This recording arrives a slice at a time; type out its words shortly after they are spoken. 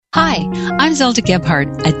Hi, I'm Zelda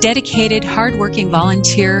Gebhardt, a dedicated, hardworking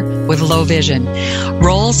volunteer with low vision.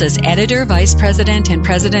 Roles as editor, vice president, and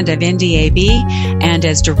president of NDAB, and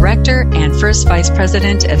as director and first vice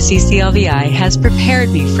president of CCLVI has prepared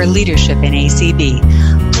me for leadership in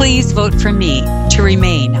ACB. Please vote for me to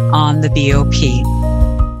remain on the BOP.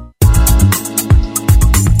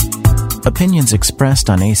 Opinions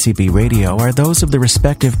expressed on ACB Radio are those of the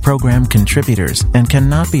respective program contributors and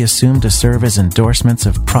cannot be assumed to serve as endorsements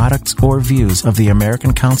of products or views of the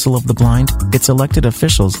American Council of the Blind, its elected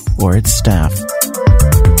officials, or its staff.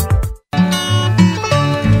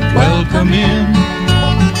 Welcome in,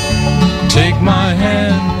 take my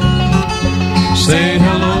hand, say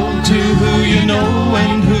hello to who you know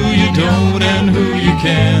and who you don't and who you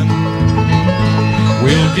can.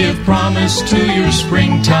 We'll give promise to your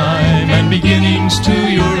springtime and beginnings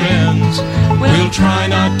to your ends. We'll try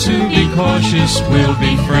not to be cautious, we'll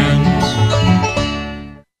be friends.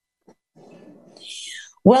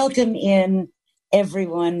 Welcome in,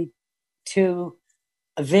 everyone, to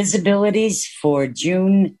Visibilities for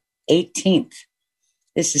June 18th.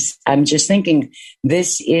 I'm just thinking,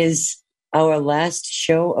 this is our last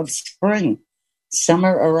show of spring.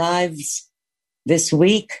 Summer arrives this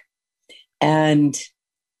week, and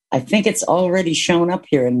I think it's already shown up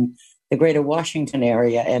here in the greater Washington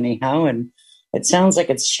area anyhow, and it sounds like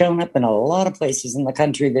it's shown up in a lot of places in the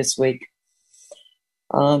country this week.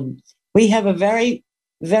 We have a very,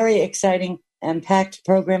 very exciting and packed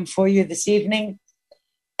program for you this evening,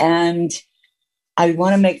 and I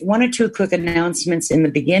want to make one or two quick announcements in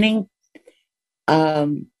the beginning.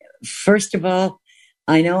 First of all,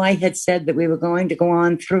 I know I had said that we were going to go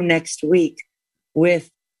on through next week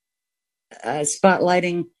with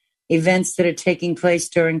spotlighting events that are taking place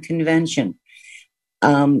during convention.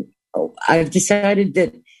 I've decided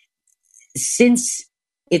that since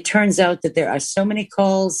it turns out that there are so many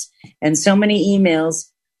calls and so many emails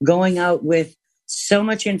going out with so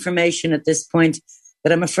much information at this point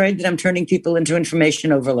that I'm afraid that I'm turning people into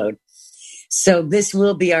information overload. So this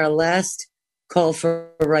will be our last call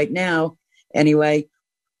for right now, anyway,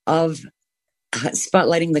 of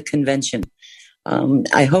spotlighting the convention.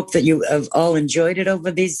 I hope that you have all enjoyed it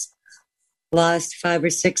over these last 5 or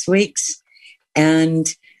 6 weeks. And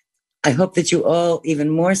I hope that you all, even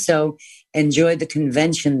more so, enjoyed the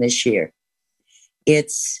convention this year.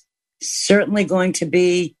 It's certainly going to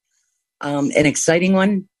be an exciting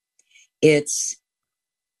one. There's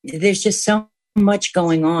just so much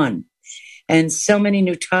going on and so many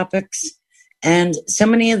new topics and so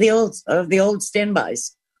many of the old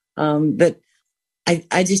standbys that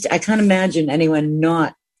I can't imagine anyone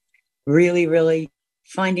not really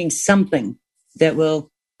finding something that will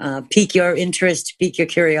pique your interest, pique your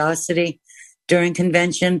curiosity during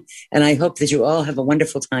convention. And I hope that you all have a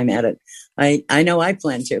wonderful time at it. I know I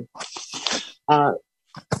plan to.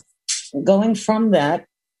 Going from that,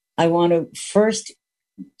 I want to first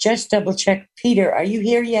just double check. Peter, are you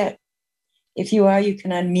here yet? If you are, you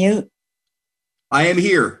can unmute. I am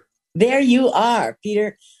here. There you are.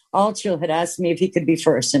 Peter Altschul had asked me if he could be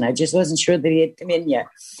first, and I just wasn't sure that he had come in yet.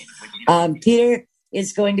 Peter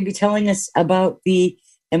is going to be telling us about the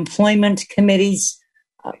Employment Committee's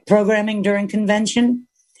programming during convention.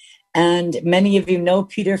 And many of you know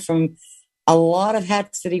Peter from a lot of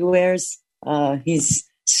hats that he wears. He's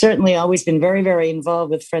certainly always been very, very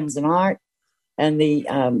involved with Friends in Art and the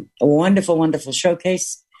wonderful, wonderful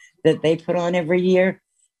showcase that they put on every year,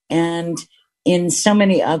 and in so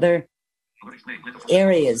many other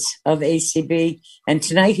areas of ACB. And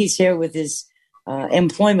tonight he's here with his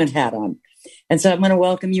employment hat on. And so I'm going to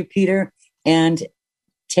welcome you, Peter, and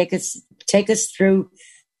take us through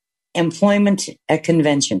employment at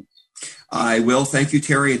convention. I will. Thank you,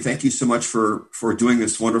 Terry, and thank you so much for doing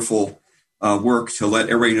this wonderful work to let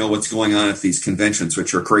everybody know what's going on at these conventions,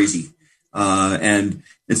 which are crazy. And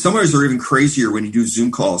in some ways, they're even crazier when you do Zoom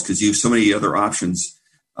calls because you have so many other options.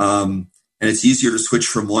 And it's easier to switch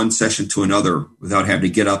from one session to another without having to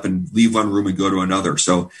get up and leave one room and go to another.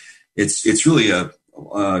 So it's really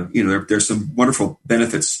there's some wonderful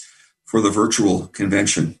benefits for the virtual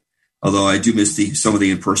convention, although I do miss some of the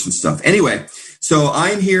in-person stuff. Anyway, so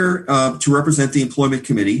I'm here to represent the Employment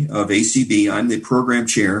Committee of ACB. I'm the program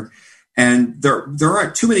chair, and there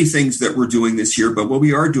aren't too many things that we're doing this year, but what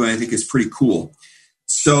we are doing, I think, is pretty cool.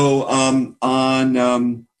 So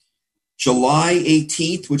on July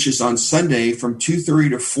 18th, which is on Sunday from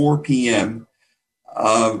 2:30 to 4 p.m.,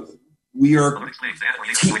 we are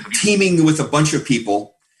teaming with a bunch of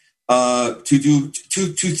people to do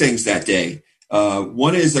two things that day.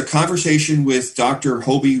 One is a conversation with Dr.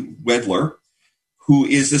 Hobie Wedler, who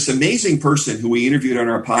is this amazing person who we interviewed on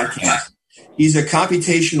our podcast. He's a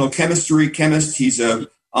computational chemist. He's an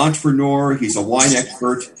entrepreneur. He's a wine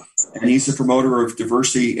expert, and he's a promoter of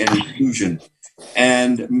diversity and inclusion.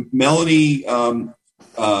 And Melanie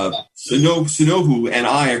Sunohu and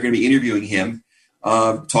I are going to be interviewing him,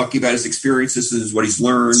 talking about his experiences, what he's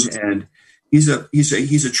learned, and he's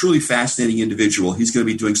a truly fascinating individual. He's going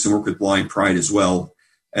to be doing some work with Blind Pride as well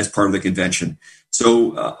as part of the convention.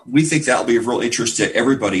 So we think that'll be of real interest to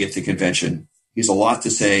everybody at the convention. He has a lot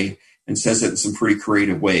to say and says it in some pretty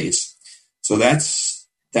creative ways. So that's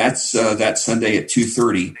that Sunday at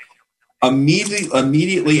 2:30.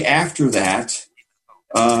 Immediately after that,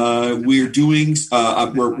 we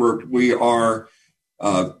are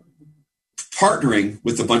partnering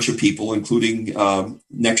with a bunch of people, including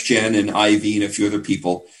NextGen and Ivy and a few other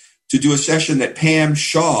people, to do a session that Pam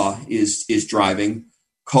Shaw is driving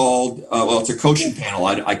called it's a coaching panel.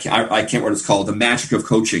 I can't remember what it's called, The Magic of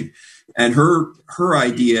Coaching. And her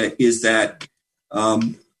idea is that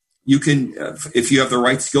you can, if you have the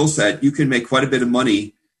right skill set, you can make quite a bit of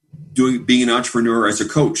money being an entrepreneur as a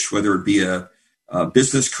coach, whether it be a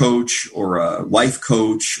business coach or a life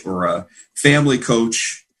coach or a family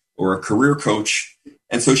coach or a career coach.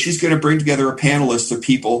 And so she's going to bring together a panelist of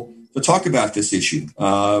people to talk about this issue.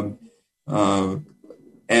 And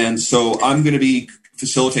so I'm going to be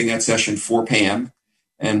facilitating that session for Pam.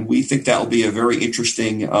 And we think that will be a very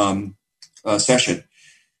interesting session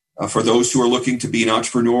for those who are looking to be an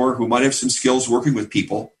entrepreneur who might have some skills working with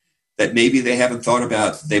people that maybe they haven't thought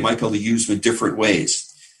about. They might be able to use them in different ways.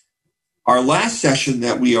 Our last session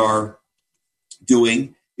that we are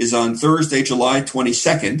doing is on Thursday, July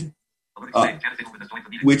 22nd,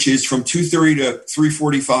 which is from 2:30 to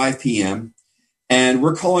 3:45 p.m. And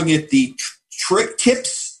we're calling it the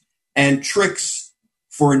tips and tricks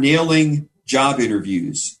for nailing job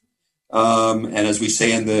interviews. And as we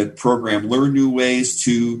say in the program, learn new ways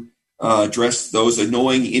to address those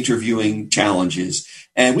annoying interviewing challenges.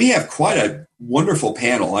 And we have quite a wonderful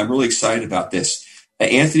panel. I'm really excited about this.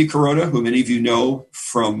 Anthony Carota, who many of you know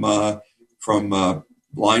from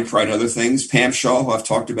Blind Pride and other things. Pam Shaw, who I've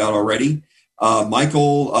talked about already.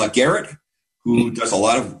 Michael Garrett, who does a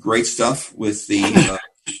lot of great stuff with the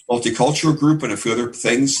multicultural group and a few other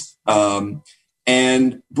things.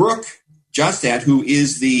 And Brooke Jostad, who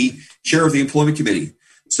is the chair of the employment committee.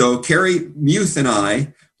 So Carrie Muth and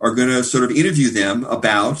I are going to sort of interview them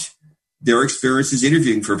about their experiences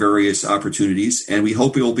interviewing for various opportunities. And we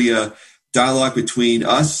hope it will be a dialogue between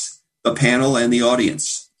us, the panel, and the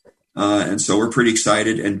audience. And so we're pretty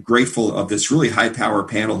excited and grateful of this really high-power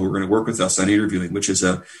panel who are going to work with us on interviewing, which is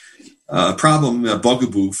a problem, a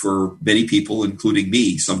bugaboo for many people, including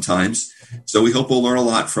me sometimes. So we hope we'll learn a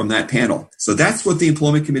lot from that panel. So that's what the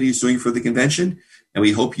Employment Committee is doing for the convention, and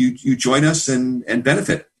we hope you join us and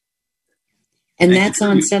benefit. And that's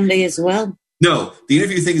on Sunday as well? No, the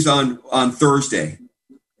interview thing is on Thursday.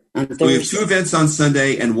 On Thursday. We have 2 events on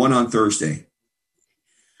Sunday and 1 on Thursday.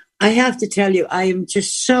 I have to tell you, I am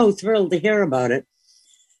just so thrilled to hear about it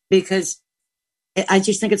because I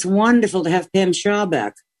just think it's wonderful to have Pam Shaw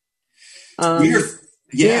back.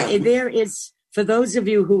 There is, for those of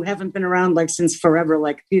you who haven't been around since forever,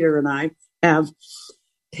 like Peter and I have,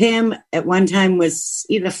 Pam at one time was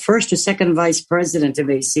either first or second vice president of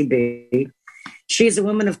ACB. She is a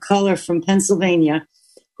woman of color from Pennsylvania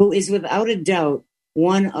who is without a doubt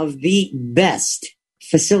one of the best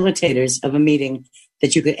facilitators of a meeting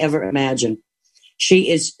that you could ever imagine. She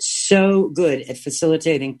is so good at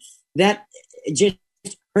facilitating that. Just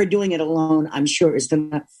her doing it alone, I'm sure, is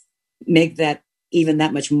going to make that even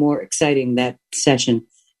that much more exciting, that session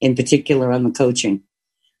in particular on the coaching.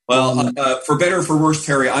 Well, for better or for worse,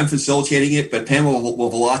 Terry, I'm facilitating it, but Pam will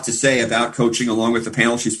have a lot to say about coaching along with the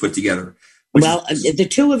panel she's put together. The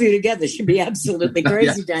two of you together should be absolutely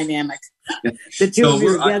crazy dynamic. The two of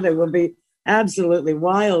you together will be absolutely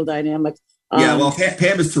wild dynamic.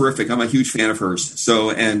 Pam is terrific. I'm a huge fan of hers.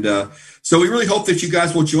 So we really hope that you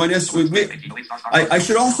guys will join us. I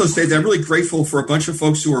should also say that I'm really grateful for a bunch of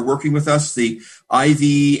folks who are working with us, the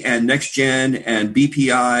Ivy and NextGen and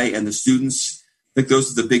BPI and the students. I think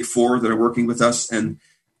those are the big 4 that are working with us. And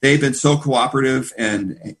they've been so cooperative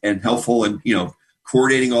and helpful and,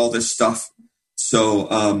 coordinating all this stuff.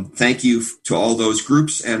 So thank you to all those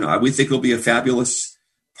groups. And we think it'll be a fabulous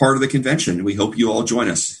part of the convention. We hope you all join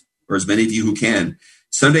us, or as many of you who can,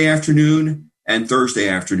 Sunday afternoon and Thursday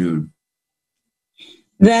afternoon.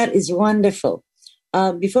 That is wonderful.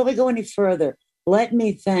 Before we go any further, let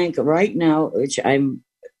me thank right now, which I'm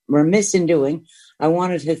remiss in doing, I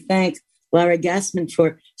wanted to thank Larry Gassman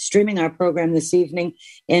for streaming our program this evening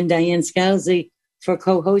and Diane Scalzi for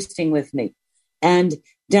co-hosting with me. And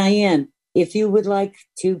Diane, if you would like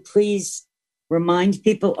to please remind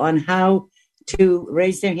people on how to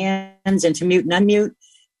raise their hands and to mute and unmute.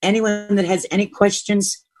 Anyone that has any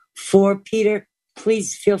questions for Peter,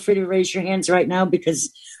 please feel free to raise your hands right now,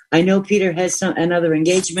 because I know Peter has another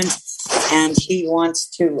engagement and he wants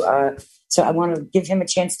to, so I want to give him a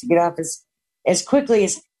chance to get off as quickly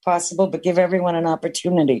as possible, but give everyone an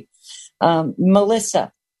opportunity.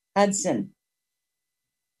 Melissa Hudson.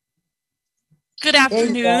 Good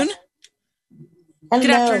afternoon. Hello. Good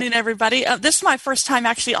afternoon, everybody. This is my first time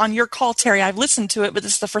actually on your call, Terry. I've listened to it, but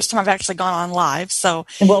this is the first time I've actually gone on live. So,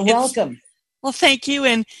 well, welcome. Well, thank you.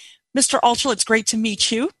 And Mr. Altschul, it's great to meet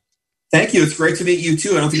you. Thank you. It's great to meet you,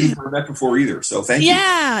 too. I don't think you've heard that before either. So thank you.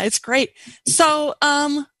 Yeah, it's great. So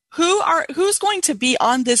who's going to be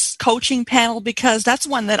on this coaching panel? Because that's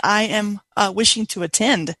one that I am wishing to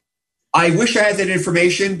attend. I wish I had that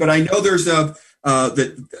information, but I know there's the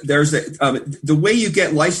way you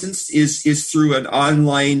get licensed is through an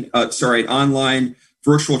online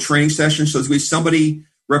virtual training session. So there's going to be somebody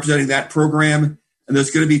representing that program, and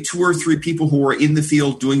there's going to be 2 or 3 people who are in the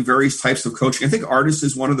field doing various types of coaching. I think Artis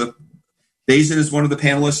is one of the, Bazin is one of the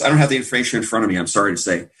panelists. I don't have the information in front of me, I'm sorry to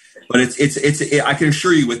say, but I can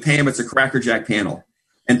assure you with Pam, it's a crackerjack panel,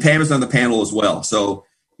 and Pam is on the panel as well. So,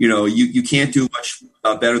 you can't do much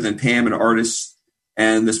better than Pam and Artis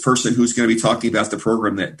and this person who's going to be talking about the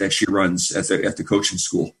program that she runs at the coaching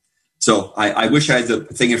school. So I wish I had the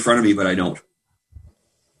thing in front of me, but I don't.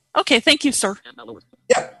 Okay, thank you, sir.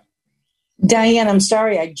 Yeah. Diane, I'm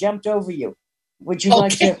sorry I jumped over you. Would you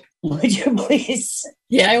like to? Would you please?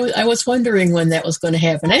 Yeah, I was wondering when that was going to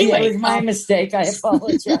happen. Anyway, it was my mistake. I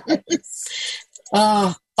apologize.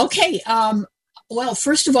 Okay. Well,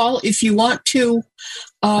 first of all, if you want to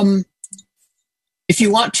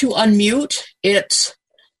unmute, it's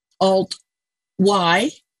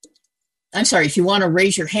Alt-Y. I'm sorry, if you want to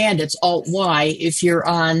raise your hand, it's Alt-Y if you're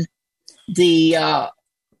on the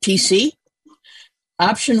PC.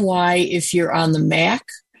 Option Y if you're on the Mac.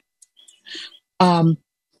 On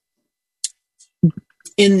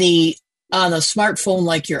a smartphone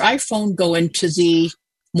like your iPhone, go into the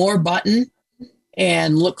More button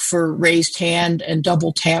and look for raised hand and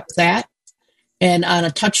double tap that. And on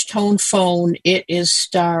a touch tone phone, it is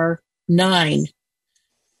 *9.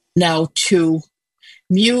 Now to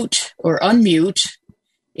mute or unmute,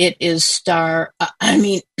 it is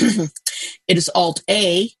it is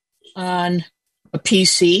Alt-A on a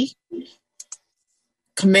PC,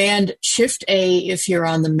 Command-Shift-A if you're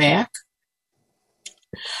on the Mac.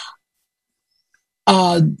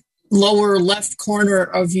 Lower left corner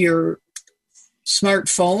of your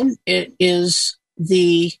smartphone, it is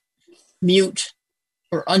the mute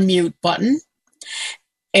or unmute button.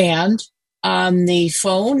 And on the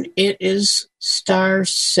phone, it is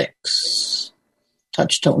 *6,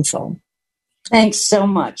 touch tone phone. Thanks so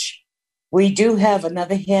much. We do have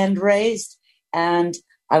another hand raised, and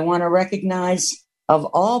I want to recognize, of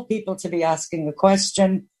all people to be asking a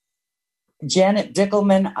question, Janet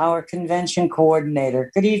Dickelman, our convention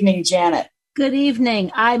coordinator. Good evening, Janet. Good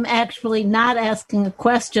evening. I'm actually not asking a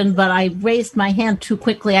question, but I raised my hand too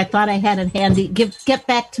quickly. I thought I had it handy. Get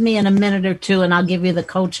back to me in a minute or two, and I'll give you the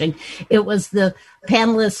coaching. It was the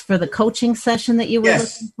panelists for the coaching session that you were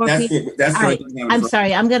looking for. That's all right. I'm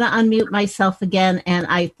sorry. I'm going to unmute myself again, and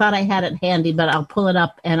I thought I had it handy, but I'll pull it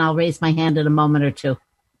up, and I'll raise my hand in a moment or two.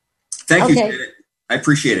 Thank you, Janet. I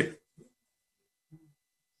appreciate it.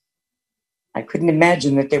 I couldn't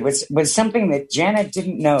imagine that there was something that Janet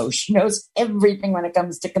didn't know. She knows everything when it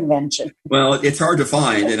comes to convention. Well, it's hard to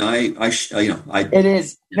find, and I It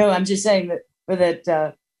is. No, I'm just saying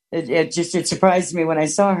that it surprised me when I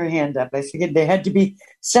saw her hand up. I figured there had to be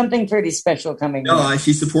something pretty special coming. No,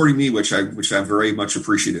 she's supporting me, which I'm very much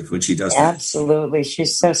appreciative when she does that. Absolutely,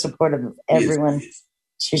 she's so supportive of everyone.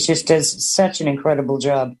 She just does such an incredible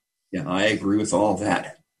job. Yeah, I agree with all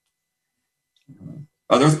that.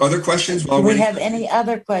 Other questions? Do we have any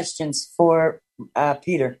other questions for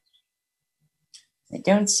Peter? I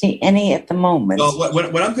don't see any at the moment. Well, what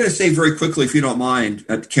I'm going to say very quickly, if you don't mind,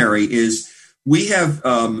 Carrie, is we have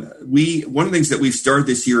one of the things that we've started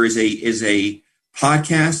this year is a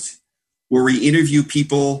podcast where we interview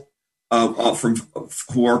people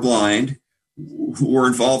who are blind, who are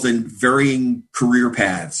involved in varying career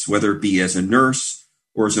paths, whether it be as a nurse,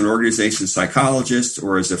 or as an organization psychologist,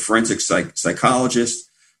 or as a forensic psychologist,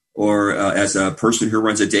 or as a person who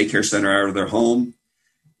runs a daycare center out of their home.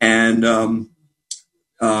 And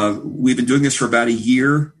we've been doing this for about a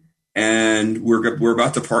year, and we're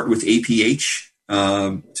about to partner with APH,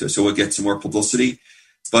 so we'll get some more publicity.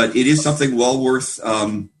 But it is something well worth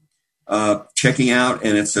checking out,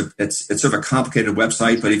 and it's sort of a complicated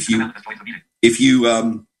website. But if you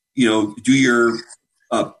do your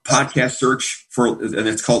podcast search and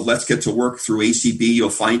it's called Let's Get to Work through ACB. You'll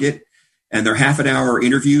find it. And they're half-an-hour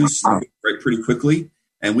interviews right pretty quickly.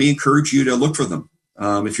 And we encourage you to look for them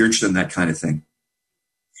if you're interested in that kind of thing.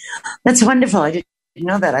 That's wonderful. I didn't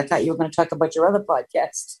know that. I thought you were going to talk about your other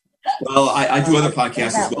podcast. Well, I do other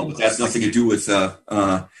podcasts as well, but that's nothing to do with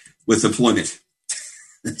employment.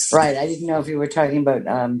 Right. I didn't know if you were talking about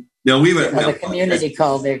no, we have a community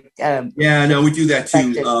call. We do that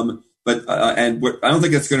too. But I don't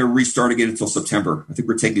think it's going to restart again until September. I think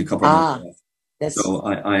we're taking a couple of months off. So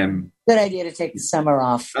I am good idea to take the summer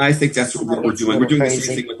off. I think that's what we're doing. We're doing the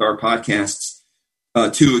same thing with our podcasts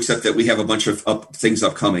too, except that we have a bunch of things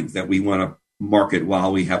upcoming that we want to market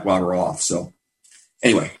while we're off. So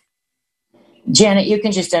anyway, Janet, you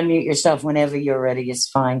can just unmute yourself whenever you're ready. It's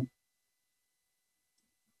fine.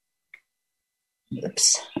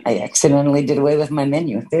 Oops, I accidentally did away with my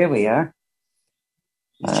menu. There we are.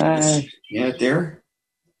 There.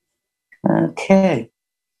 Okay.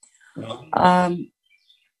 All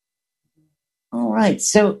right.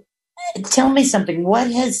 So tell me something. Let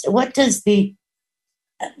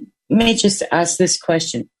me just ask this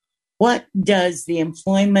question. What does the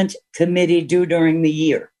employment committee do during the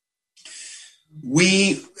year?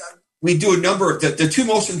 We do a number of the two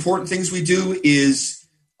most important things we do is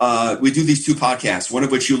we do these two podcasts, one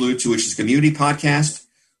of which you allude to, which is Community Podcast,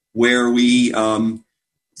 where we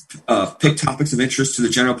pick topics of interest to the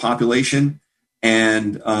general population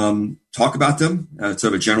and talk about them. It's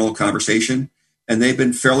sort of a general conversation, and they've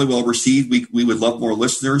been fairly well received. We would love more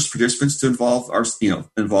listeners, participants to involve,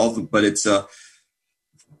 but it's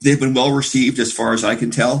they've been well received as far as I can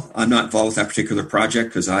tell. I'm not involved with that particular project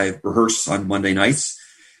because I rehearse on Monday nights.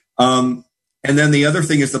 And then the other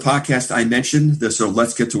thing is the podcast I mentioned, the sort of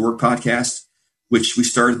Let's Get to Work podcast, which we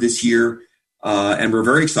started this year. And we're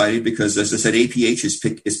very excited because, as I said, APH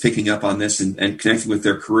is picking up on this and connecting with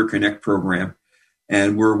their Career Connect program.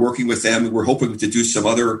 And we're working with them. We're hoping to do some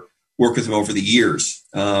other work with them over the years.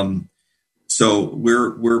 So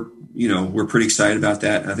we're pretty excited about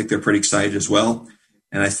that. I think they're pretty excited as well.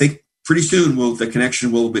 And I think pretty soon the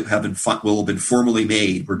connection will have been formally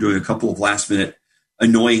made. We're doing a couple of last minute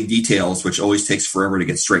annoying details, which always takes forever to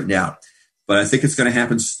get straightened out. But I think it's going to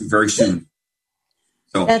happen very soon.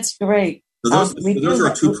 So that's great. So those are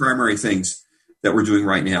our two primary things that we're doing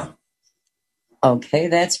right now. Okay,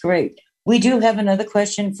 that's great. We do have another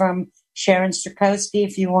question from Sharon Strakowski,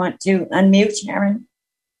 if you want to unmute, Sharon.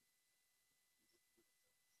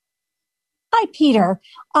 Hi, Peter.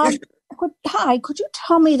 Could you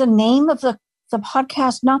tell me the name of the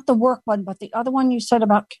podcast, not the work one, but the other one you said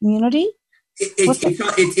about community? It's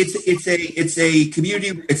a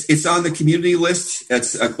community. It's on the community list.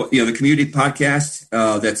 That's the community podcast.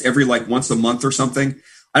 That's every once a month or something.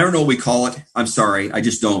 I don't know what we call it. I'm sorry, I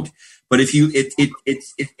just don't. But if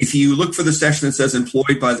you look for the section that says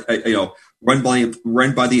employed by run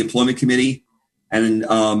by the employment committee, and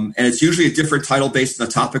it's usually a different title based on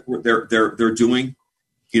the topic they're doing.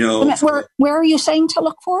 Where are you saying to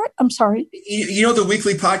look for it? I'm sorry. The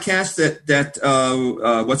weekly podcast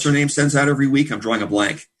that what's her name sends out every week. I'm drawing a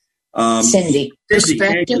blank. Cindy.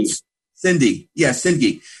 Cindy. Yeah,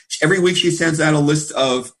 Cindy. Every week she sends out a list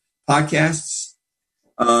of podcasts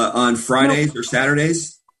on Fridays or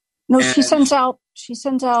Saturdays. No, she sends out.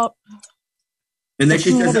 And then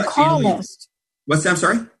she sends out call list. What's that? I'm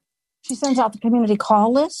sorry. She sends out the community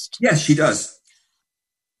call list. Yes, she does.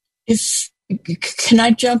 Can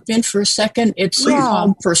I jump in for a second? It's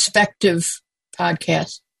called Perspective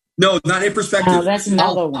Podcast. No, not in Perspective. No, that's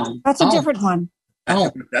another one. That's a different one.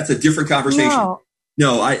 That's a different conversation. I'm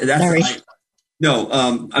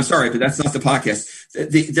sorry, but that's not the podcast.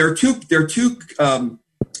 There are two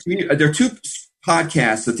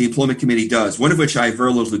podcasts that the Employment Committee does. One of which I have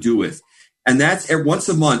very little to do with, and that's once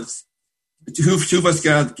a month. Two of us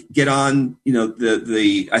get on.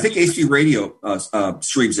 I think AC Radio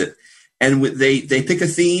streams it. And they pick a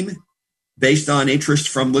theme based on interest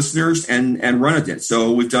from listeners and run it.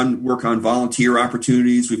 So we've done work on volunteer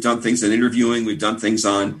opportunities. We've done things on interviewing. We've done things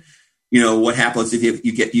on, what happens if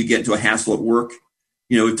you get into a hassle at work.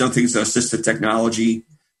 We've done things on assistive technology.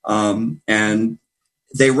 And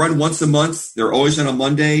they run once a month. They're always on a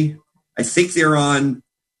Monday. I think they're on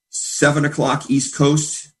 7:00 East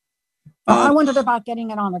Coast. I wondered about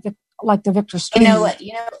getting it on the Victor Stream. You know what?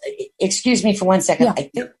 Excuse me for 1 second. Yeah. I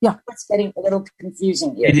think what's getting a little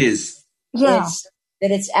confusing here. It is. Yeah.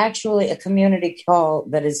 It's actually a community call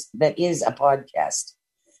that is a podcast.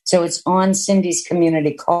 So it's on Cindy's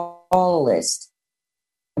community call list.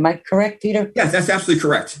 Am I correct, Peter? Yeah, that's absolutely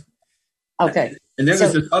correct. Okay. And then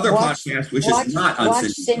there's this other podcast which is not on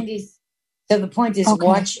Cindy's. So the point is,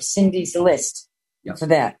 watch Cindy's list for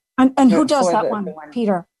that. And who does that one,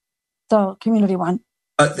 Peter? The community one.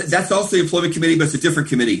 That's also the employment committee, but it's a different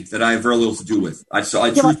committee that I have very little to do with.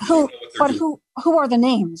 Who are the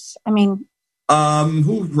names? I mean,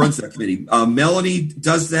 who runs that committee? Melanie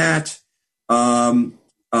does that.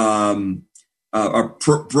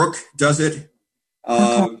 Brooke does it.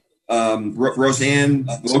 Roseanne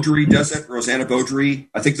Beaudry does it. Rosanna Beaudry.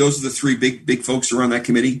 I think those are the three big folks who run that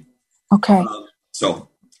committee. Okay. So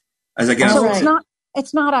as I guess,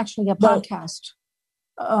 it's not actually a podcast.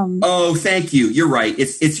 Oh, thank you. You're right.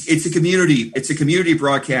 It's a community. It's a community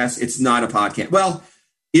broadcast. It's not a podcast. Well,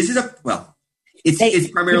 is it a? Well, it's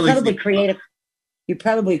primarily. You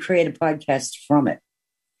probably create a podcast from it,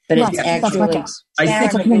 but it's actually it's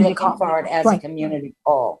a community call for it as a community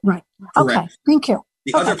call. Right. Okay. Correct. Thank you.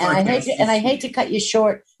 The other I hate to cut you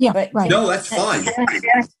short. Yeah. But right. No, that's fine.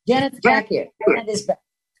 Janet's back here. Janet is back.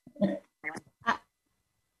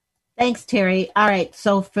 Thanks, Terry. All right.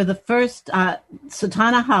 So for the first,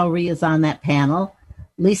 Sultana Howry is on that panel,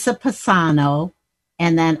 Lisa Pisano,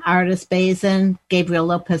 and then Artis Bazin, Gabriel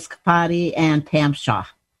Lopez Capati, and Pam Shaw.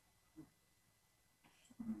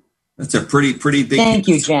 That's a pretty big. Thank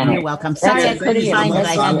you, Janet. You're welcome. Sorry, I couldn't find it.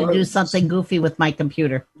 I had to do something goofy with my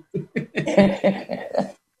computer.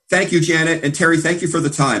 Thank you, Janet. And Terry, thank you for the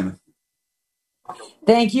time.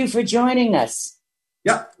 Thank you for joining us.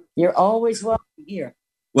 Yep. You're always welcome here.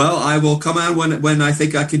 Well, I will come on when I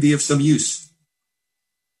think I can be of some use.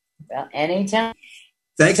 Well, anytime.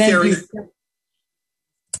 Thanks, Terry.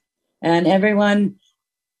 And everyone,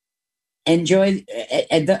 enjoy.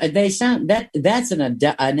 They sound that's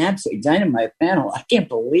an absolute dynamite panel. I can't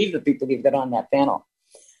believe the people who've got on that panel.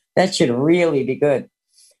 That should really be good.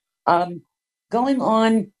 Going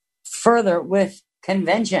on further with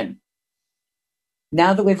convention.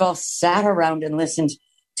 Now that we've all sat around and listened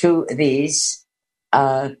to these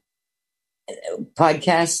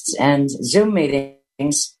podcasts and Zoom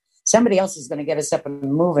meetings, somebody else is going to get us up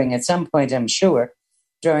and moving at some point, I'm sure,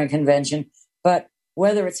 during convention. But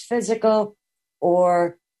whether it's physical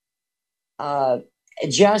or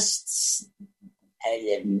just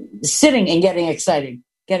sitting and getting excited,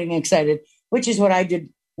 which is what I did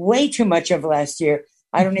way too much of last year.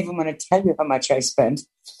 I don't even want to tell you how much I spent,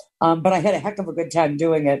 but I had a heck of a good time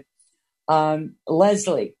doing it.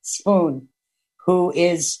 Leslie Spoon, who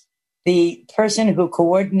is the person who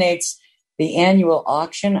coordinates the annual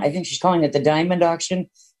auction. I think she's calling it the Diamond Auction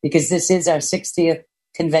because this is our 60th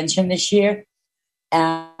convention this year.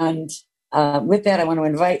 And with that, I want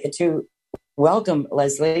to welcome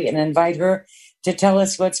Leslie and invite her to tell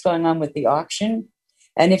us what's going on with the auction.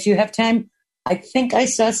 And if you have time, I think I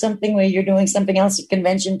saw something where you're doing something else at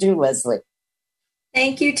convention too, Leslie.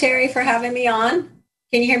 Thank you, Terry, for having me on.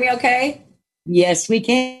 Can you hear me okay? Yes, we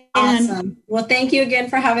can. Awesome. Well, thank you again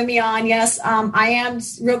for having me on. Yes, I am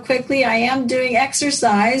doing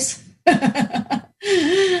exercise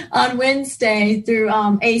on Wednesday through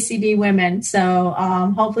ACB Women. So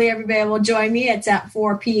hopefully everybody will join me. It's at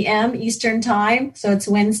 4 p.m. Eastern time. So it's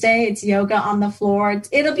Wednesday. It's yoga on the floor.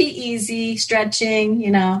 It'll be easy,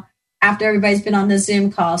 stretching, after everybody's been on the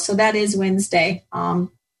Zoom call. So that is Wednesday, 4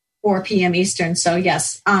 p.m. Eastern. So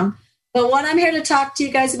yes. But what I'm here to talk to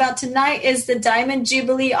you guys about tonight is the Diamond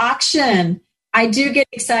Jubilee auction. I do get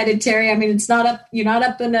excited, Terry. I mean, you're not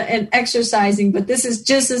up in exercising, but this is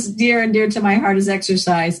just as near and dear to my heart as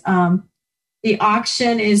exercise. The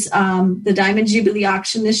auction is the Diamond Jubilee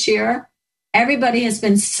auction this year. Everybody has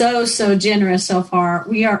been so generous so far.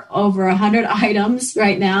 We are over 100 items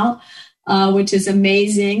right now, which is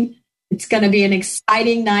amazing. It's going to be an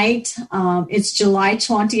exciting night. It's July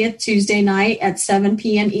 20th, Tuesday night at 7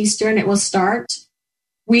 p.m. Eastern. It will start.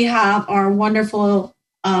 We have our wonderful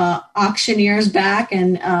auctioneers back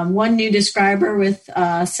and one new describer with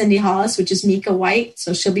Cindy Hollis, which is Mika White.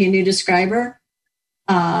 So she'll be a new describer.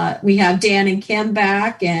 We have Dan and Kim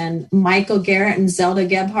back and Michael Garrett and Zelda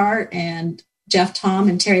Gebhardt and Jeff Tom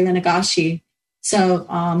and Terry Linagashi. So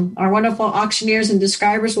our wonderful auctioneers and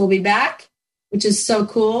describers will be back, which is so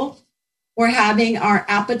cool. We're having our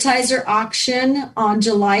appetizer auction on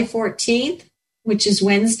July 14th, which is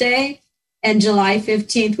Wednesday, and July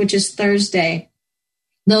 15th, which is Thursday.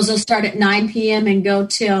 Those will start at 9 p.m. and go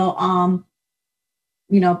till,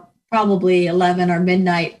 probably 11 or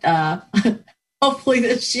midnight, hopefully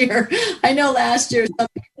this year. I know last year some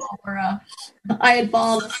people I had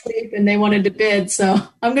fallen asleep and they wanted to bid. So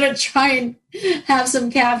I'm going to try and have some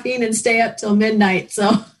caffeine and stay up till midnight.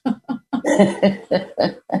 So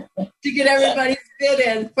to get everybody's bid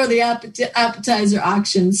in for the appetizer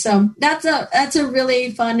auction. So that's a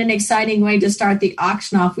really fun and exciting way to start the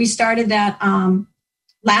auction off. We started that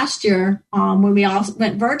last year when we all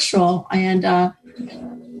went virtual, and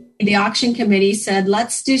the auction committee said,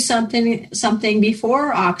 let's do something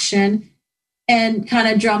before auction and kind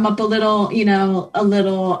of drum up a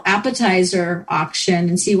little appetizer auction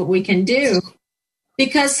and see what we can do.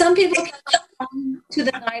 Because some people come to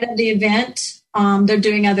the night of the event, they're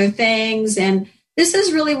doing other things, and this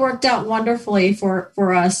has really worked out wonderfully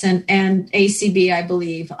for us and ACB, I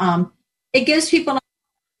believe. It gives people,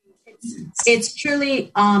 it's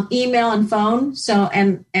truly email and phone. So,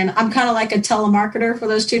 and I'm kind of like a telemarketer for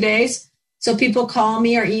those 2 days. So people call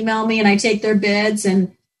me or email me, and I take their bids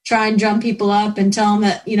and try and drum people up and tell them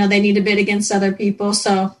that, they need to bid against other people.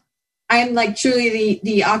 So I'm like truly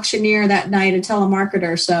the auctioneer that night, a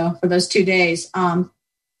telemarketer. So for those 2 days.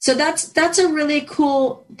 So that's a really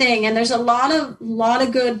cool thing. And there's a lot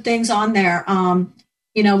of good things on there.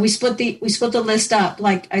 We split the list up.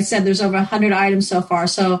 Like I said, there's over 100 items so far.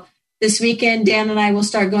 So this weekend, Dan and I will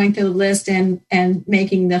start going through the list and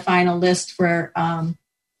making the final list for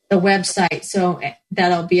the website. So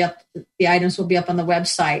that'll be up. The items will be up on the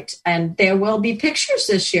website, and there will be pictures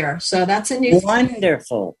this year. So that's a new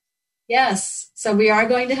wonderful. Yes. So we are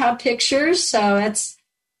going to have pictures. So that's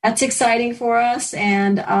exciting for us.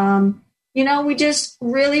 And, we just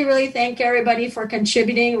really, really thank everybody for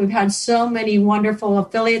contributing. We've had so many wonderful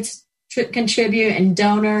affiliates contribute and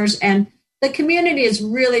donors, and the community has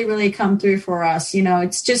really, really come through for us.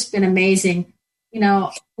 It's just been amazing.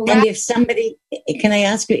 And if somebody, can I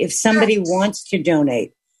ask you, if somebody wants to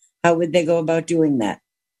donate, how would they go about doing that?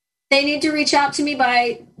 They need to reach out to me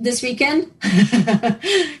by this weekend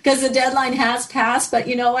because the deadline has passed. But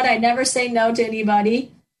you know what? I never say no to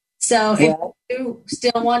anybody. So if you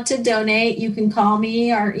still want to donate, you can call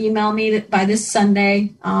me or email me by this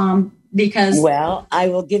Sunday. Because I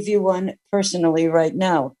will give you one personally right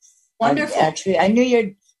now. Wonderful. Actually, I knew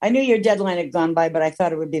your deadline had gone by, but I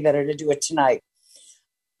thought it would be better to do it tonight.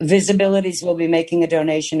 Visibilities will be making a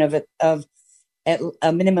donation of at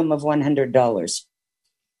a minimum of $100.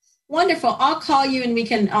 Wonderful. I'll call you and we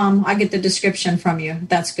can. I'll get the description from you.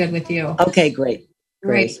 That's good with you. Okay, great.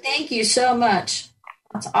 Thank you so much.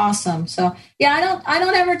 That's awesome. So yeah, I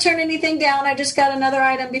don't ever turn anything down. I just got another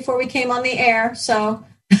item before we came on the air. So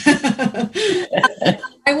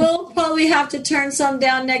I will probably have to turn some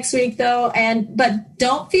down next week though. But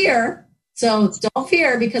don't fear. So don't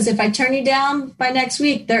fear, because if I turn you down by next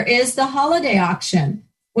week, there is the holiday auction,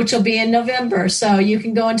 which will be in November. So you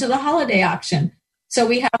can go into the holiday auction. So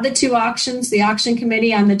we have the two auctions, the auction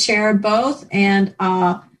committee. I'm the chair of both. And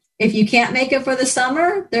if you can't make it for the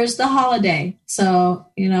summer, there's the holiday. So,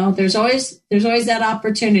 there's always that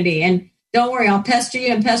opportunity. And don't worry, I'll pester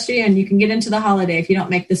you, and you can get into the holiday if you don't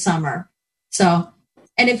make the summer. So,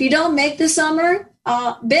 and if you don't make the summer,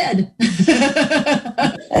 bid.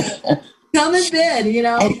 Come and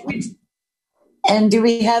bid, And do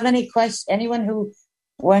we have any questions? Anyone who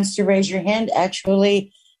wants to raise your hand?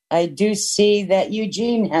 Actually, I do see that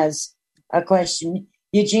Eugene has a question.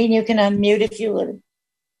 Eugene, you can unmute if you would.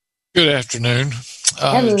 Good afternoon.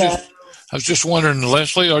 Hello. I was just wondering,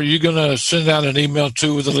 Leslie, are you going to send out an email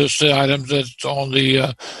too with a list of items that's on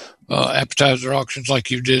the appetizer auctions like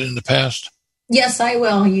you did in the past? Yes, I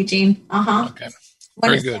will, Eugene. Okay.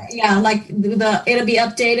 Very good. Yeah, like it'll be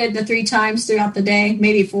updated the 3 times throughout the day,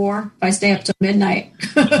 maybe 4 if I stay up till midnight.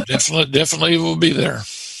 Definitely will be there.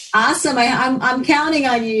 Awesome. I'm counting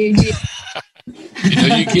on you, Eugene.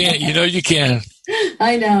 You can.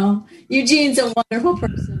 I know. Eugene's a wonderful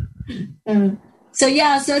person. So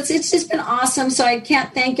it's just been awesome. So I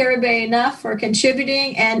can't thank everybody enough for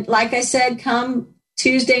contributing. And like I said, come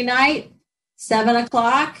Tuesday night,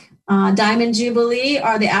 7:00, Diamond Jubilee,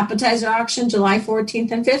 or the appetizer auction, July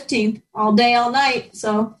 14th and 15th, all day, all night.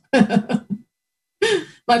 So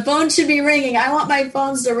my phone should be ringing. I want my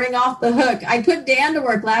phones to ring off the hook. I put Dan to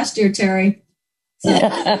work last year, Terry. So.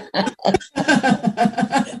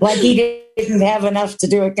 Like he didn't have enough to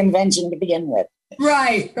do a convention to begin with.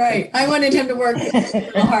 Right. I wanted him to work a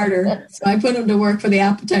little harder. So I put him to work for the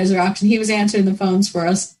appetizer auction. He was answering the phones for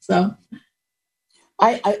us. So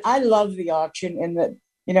I love the auction in that,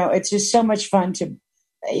 it's just so much fun to,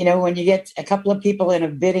 when you get a couple of people in a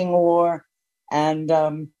bidding war and,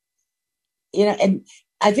 and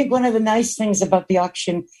I think one of the nice things about the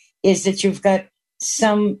auction is that you've got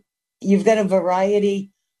a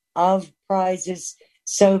variety of prizes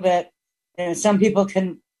so that some people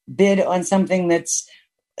can bid on something that's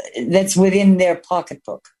within their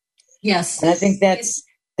pocketbook. Yes. And I think that's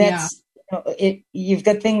you've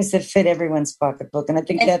got things that fit everyone's pocketbook. And I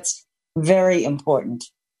think that's very important.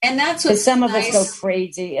 And that's what some of us go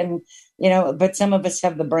crazy and, but some of us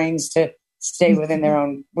have the brains to stay within their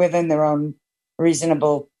own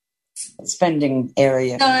reasonable spending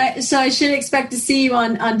area. So I should expect to see you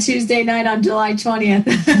on Tuesday night on July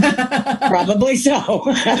 20th. Probably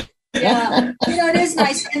so. Yeah, it is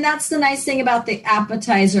nice, and that's the nice thing about the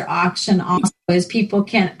appetizer auction. Also, is people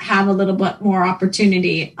can have a little bit more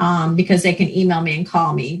opportunity because they can email me and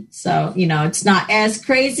call me. So it's not as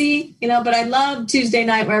crazy, But I love Tuesday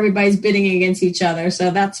night where everybody's bidding against each other, so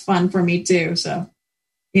that's fun for me too. So,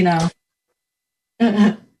 so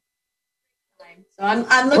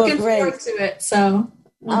I'm looking forward to it. So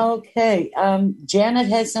okay, Janet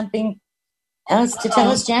has something else to tell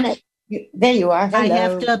us. Janet, there you are.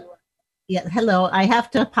 Hello. Hello. I have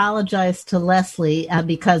to apologize to Leslie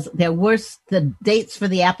because the dates for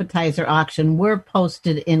the appetizer auction were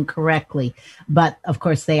posted incorrectly, but of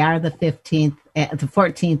course they are the 15th, the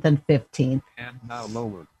 14th and 15th. And now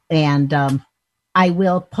lower. And I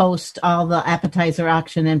will post all the appetizer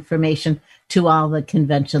auction information to all the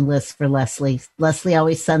convention lists for Leslie. Leslie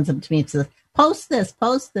always sends them to me and says, post this.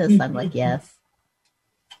 Mm-hmm. I'm like, yes.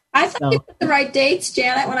 I thought you put the right dates,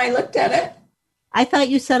 Janet, when I looked at it. I thought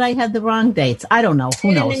you said I had the wrong dates. I don't know.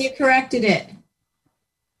 Who knows? And then you corrected it.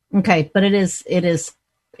 Okay, but it is. It's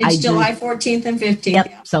July 14th and 15th. Yep.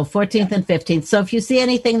 Yeah. So 14th and 15th. So if you see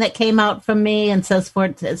anything that came out from me and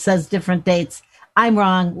it says different dates, I'm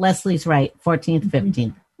wrong. Leslie's right. 14th,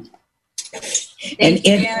 15th. And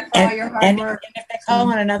if they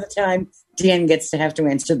call on another time, Jan gets to have to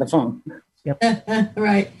answer the phone. Yep.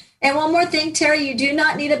 Right. And one more thing, Terry, you do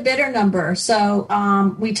not need a bidder number. So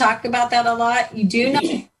we talked about that a lot. You do not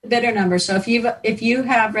need a bidder number. So if you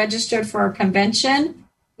have registered for a convention,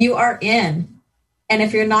 you are in. And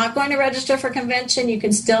if you're not going to register for convention, you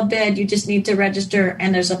can still bid. You just need to register,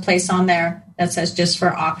 and there's a place on there that says just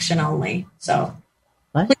for auction only. So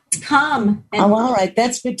please come. All right.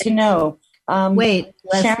 That's good to know. Wait,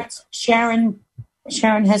 Sharon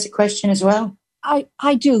has a question as well.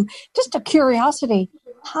 I do. Just a curiosity.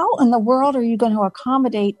 How in the world are you going to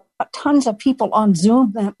accommodate tons of people on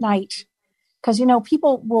Zoom that night? Because,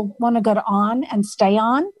 people will want to go on and stay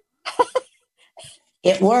on.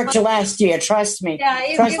 It worked last year. Trust me.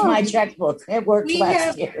 Yeah, Trust my checkbook. It worked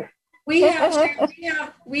last year. We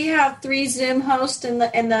have 3 Zoom hosts in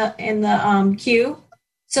the queue.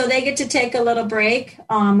 So they get to take a little break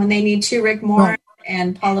when they need to. Rick Moore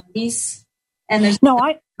and Paula Weiss. And there's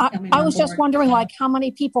I was just wondering, how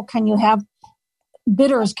many people can you have?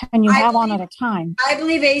 Bidders can you have on at a time? I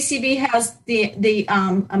believe ACB has the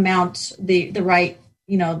amount, the right.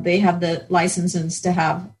 They have the licenses to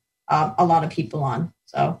have a lot of people on.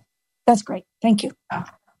 So that's great. Thank you.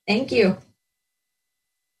 Thank you.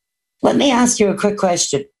 Let me ask you a quick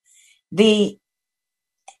question. The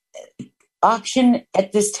auction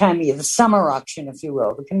at this time of year, the summer auction, if you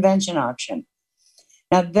will, the convention auction.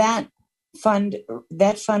 Now that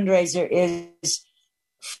fundraiser is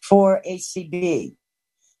for ACB.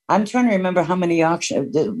 I'm trying to remember how many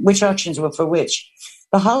which auctions were for which.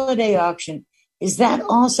 The holiday auction, is that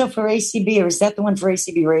also for ACB, or is that the one for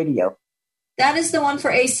ACB Radio? That is the one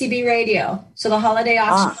for ACB Radio. So the holiday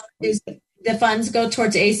auction is the funds go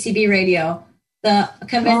towards ACB Radio. The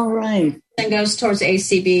convention goes towards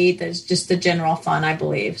ACB. There's just the general fund, I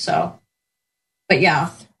believe. So, but yeah.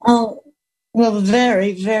 Oh, well,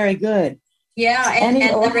 very, very good. Yeah, and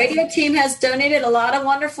the radio team has donated a lot of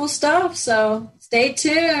wonderful stuff, so stay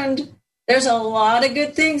tuned. There's a lot of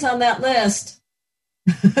good things on that list.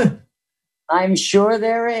 I'm sure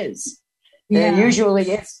there is. Yeah. There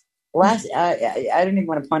usually is. I didn't even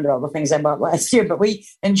want to ponder all the things I bought last year, but we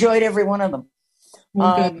enjoyed every one of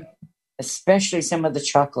them. Especially some of the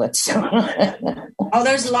chocolates.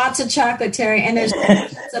 There's lots of chocolate, Terry, and there's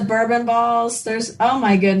the bourbon balls. Oh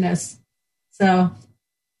my goodness. So...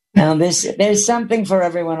 Now, there's something for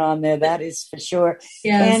everyone on there, that is for sure.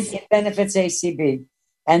 Yes. And it benefits ACB.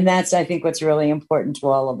 And that's, I think, what's really important to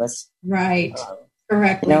all of us. Right.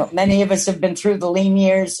 Correctly. Many of us have been through the lean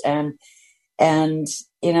years, and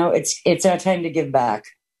it's our time to give back.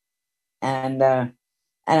 And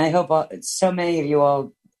I hope so many of you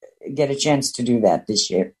all get a chance to do that this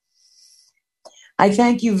year. I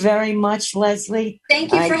thank you very much, Leslie.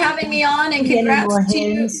 Thank you for having me on, and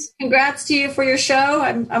congrats to you for your show.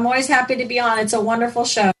 I'm always happy to be on. It's a wonderful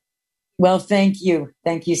show. Well, thank you.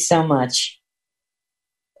 Thank you so much.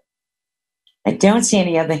 I don't see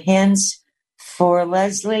any other hands for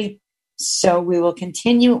Leslie, so we will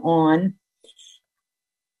continue on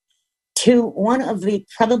to one of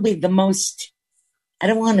probably the most, I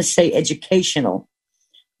don't want to say educational,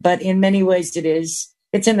 but in many ways it is.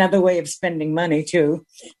 It's another way of spending money, too.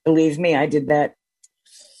 Believe me, I did that.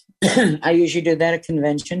 I usually do that at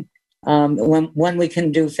convention. When we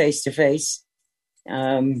can do face-to-face.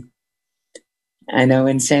 I know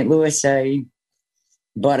in St. Louis, I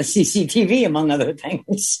bought a CCTV, among other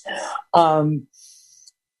things. But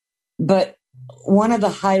one of the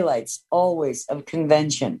highlights always of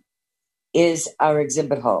convention is our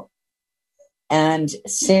exhibit hall. And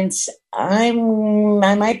since I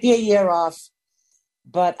might be a year off,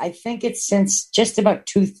 but I think it's since just about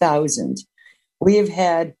 2000, we have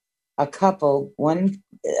had a couple.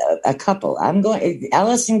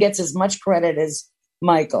 Allison gets as much credit as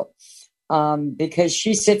Michael, because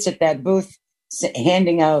she sits at that booth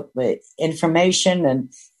handing out the information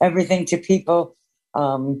and everything to people.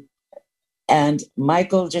 And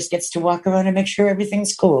Michael just gets to walk around and make sure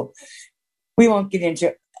everything's cool. We won't get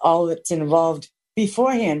into all that's involved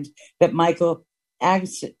beforehand, but Michael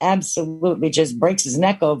absolutely just breaks his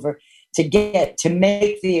neck over to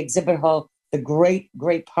make the exhibit hall the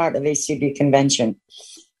great part of ACB convention.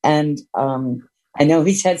 And I know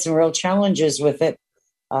he's had some real challenges with it,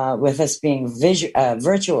 with us being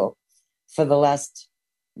virtual for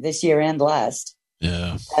this year and last.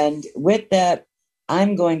 Yeah. And with that,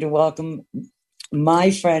 I'm going to welcome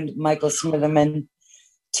my friend Michael Smitherman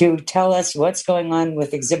to tell us what's going on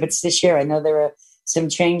with exhibits this year. I know there are some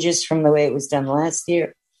changes from the way it was done last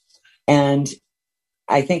year, and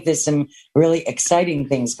I think there's some really exciting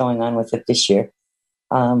things going on with it this year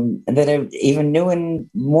that are even new and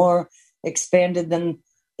more expanded than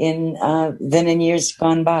in years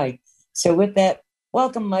gone by. So with that,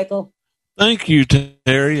 welcome, Michael. Thank you,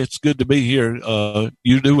 Terry. It's good to be here.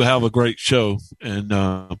 You do have a great show, and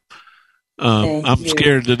I'm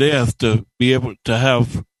scared to death to be able to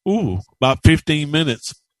have about 15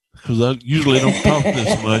 minutes, because I usually don't talk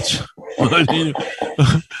this much. But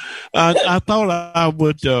I thought I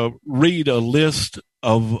would read a list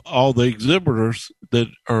of all the exhibitors that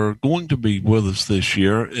are going to be with us this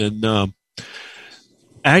year, and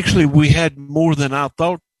actually we had more than I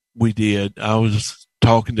thought we did. I was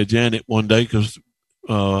talking to Janet one day, because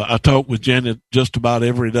I talk with Janet just about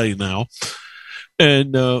every day now,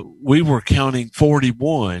 and we were counting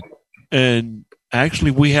 41, and actually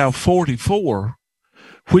we have 44,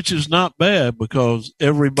 which is not bad because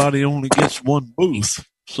everybody only gets one booth.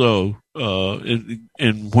 So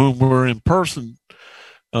and when we're in person,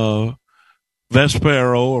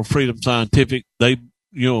 Vespero or Freedom Scientific, they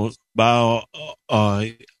buy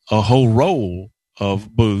a whole roll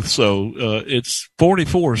of booths. So it's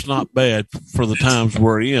 44 is not bad for the times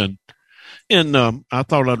we're in. And I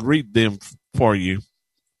thought I'd read them for you.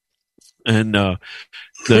 And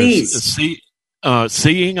please.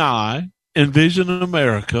 Seeing Eye, Envision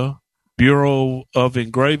America, Bureau of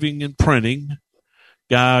Engraving and Printing,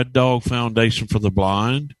 Guide Dog Foundation for the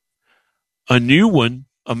Blind. A new one,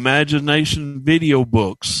 Imagination Video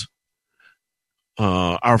Books.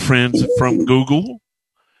 Our friends from Google.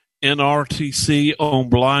 NRTC on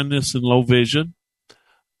blindness and low vision,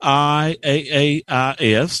 IAAIS,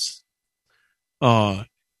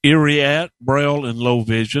 IRIAT, Braille and low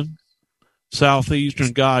vision,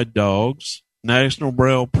 Southeastern Guide Dogs, National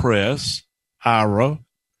Braille Press, IRA,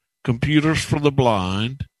 Computers for the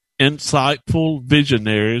Blind, Insightful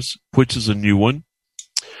Visionaries, which is a new one,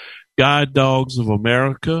 Guide Dogs of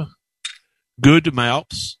America, Good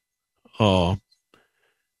Mouse,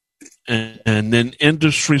 and then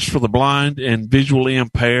Industries for the Blind and Visually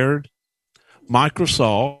Impaired,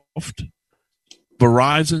 Microsoft,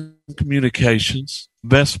 Verizon Communications,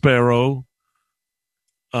 Vespero,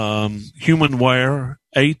 Humanware,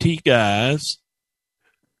 AT Guys,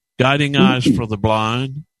 Guiding Eyes for the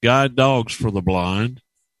Blind, Guide Dogs for the Blind,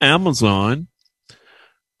 Amazon,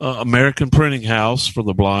 American Printing House for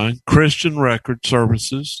the Blind, Christian Record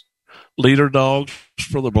Services, Leader Dogs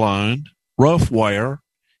for the Blind, Roughware,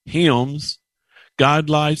 Hymns,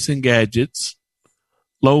 Guidelights and Gadgets,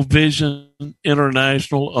 Low Vision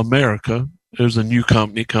International America. There's a new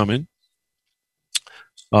company coming.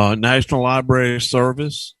 National Library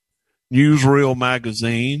Service, Newsreel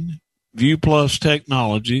Magazine, View Plus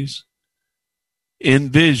Technologies,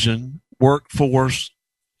 Envision Workforce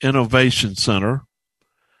Innovation Center,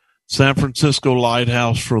 San Francisco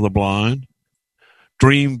Lighthouse for the Blind,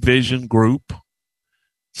 Dream Vision Group,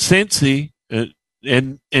 Scentsy,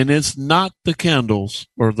 and it's not the candles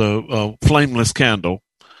or the flameless candle.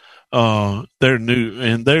 They're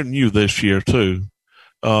new this year too.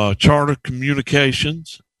 Charter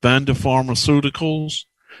Communications, Vanda Pharmaceuticals,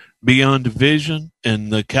 Beyond Vision,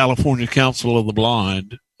 and the California Council of the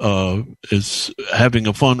Blind is having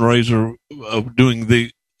a fundraiser of doing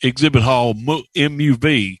the exhibit hall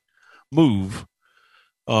MUV move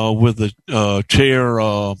with the chair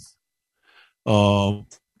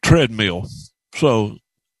treadmill. So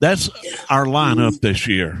that's our lineup this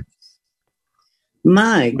year.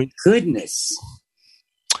 My goodness.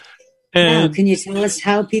 Now, can you tell us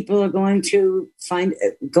how people are going to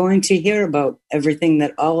hear about everything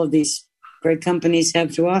that all of these great companies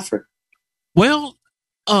have to offer? Well,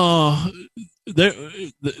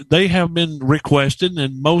 they have been requested,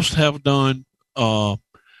 and most have done a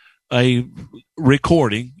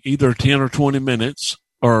recording, either 10 or 20 minutes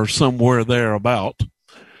or somewhere thereabout.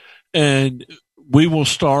 And we will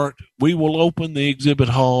open the exhibit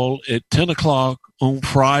hall at 10 o'clock on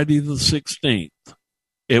Friday the 16th.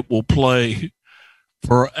 It will play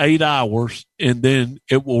for 8 hours, and then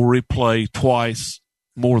it will replay twice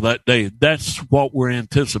more that day. That's what we're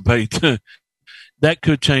anticipating. That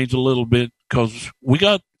could change a little bit because we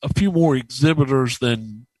got a few more exhibitors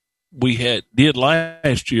than we did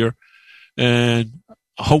last year, and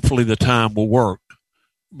hopefully the time will work.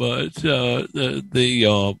 But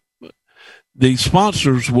the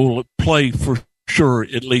sponsors will play for sure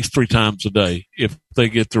at least 3 times a day if they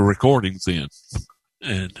get the recordings in.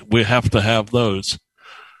 And we have to have those.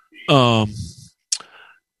 The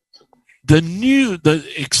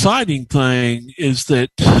exciting thing is that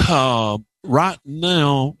right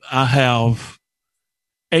now I have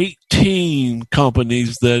 18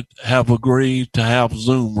 companies that have agreed to have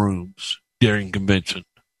Zoom rooms during convention.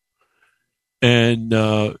 And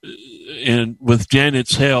with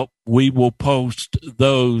Janet's help, we will post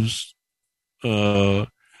those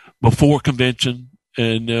before convention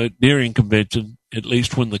and during convention, at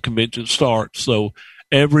least when the convention starts. So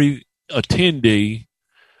every attendee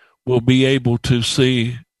will be able to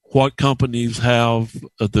see what companies have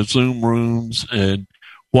the Zoom rooms and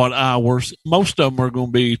what hours. Most of them are going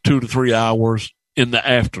to be 2 to 3 hours in the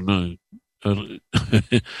afternoon.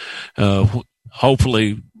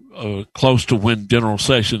 Hopefully close to when general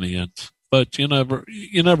session ends. But you never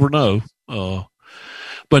know.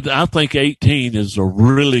 But I think 18 is a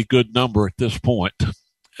really good number at this point.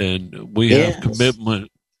 And we have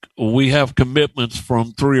commitments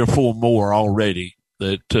from 3 or 4 more already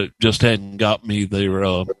that just hadn't got me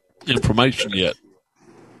their information yet.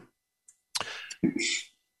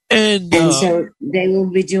 And so they will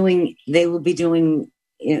be doing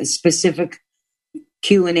specific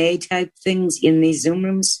Q&A type things in these Zoom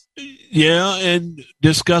rooms. Yeah, and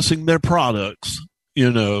discussing their products,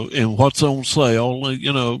 and what's on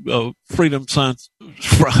sale. Freedom Science.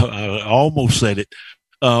 I almost said it.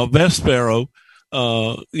 Vespero,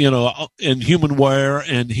 and Human Wear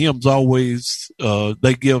and HIM's always,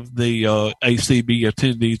 they give the ACB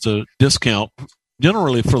attendees a discount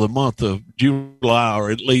generally for the month of July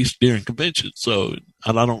or at least during convention. So,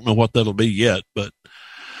 and I don't know what that'll be yet, but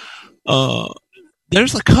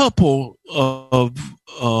there's a couple of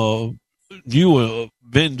new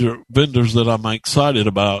vendors that I'm excited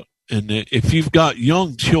about. And if you've got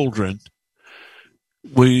young children,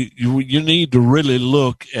 you need to really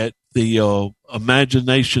look at the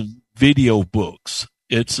Imagination video books.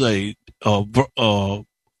 It's a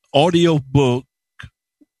audio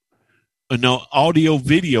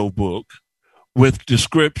video book with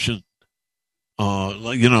description.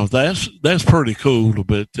 That's pretty cool.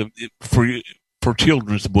 But for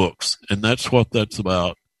children's books, and that's what that's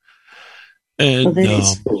about. And that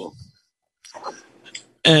is cool.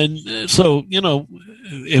 And so,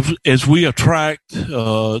 as we attract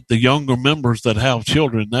the younger members that have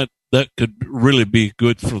children, that could really be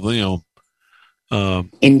good for them.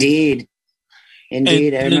 Indeed. I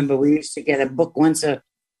remember we used to get a book once a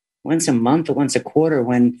month or once a quarter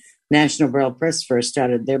when National Braille Press first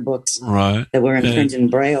started their books that were in print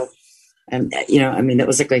and Braille. And, that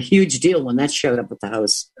was like a huge deal when that showed up at the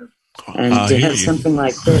house. And to have something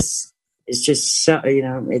like this is just so,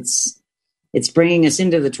 it's bringing us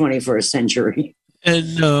into the 21st century. And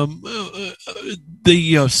the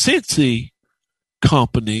Cincy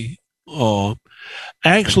company,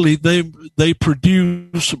 actually, they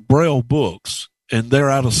produce Braille books, and they're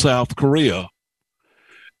out of South Korea.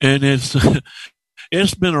 And it's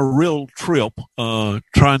been a real trip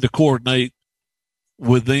trying to coordinate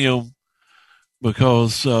with them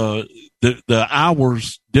because the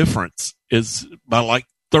hours difference is by like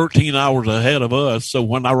 13 hours ahead of us. So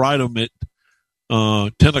when I write them at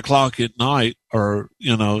 10 o'clock at night, or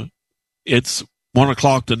it's 1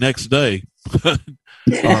 o'clock the next day, or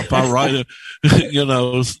if I write it,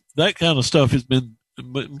 that kind of stuff has been.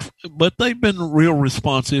 But they've been real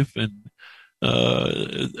responsive, and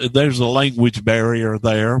there's a language barrier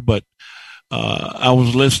there. But I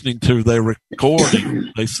was listening to their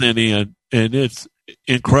recording they sent in, and it's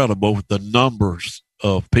incredible the numbers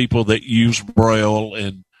of people that use Braille.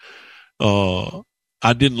 And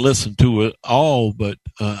I didn't listen to it all, but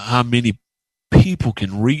how many people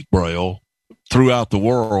can read Braille throughout the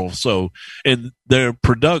world. So, and their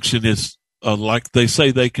production is like they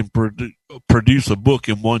say they can produce a book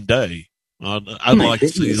in one day. I'd like to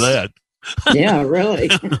see that. Yeah, really.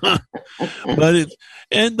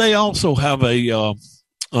 And they also have a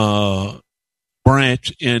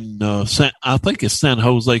branch in I think it's San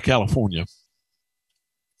Jose, California.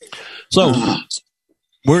 So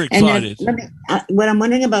we're excited. What I'm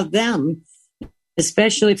wondering about them,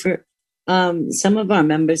 especially for some of our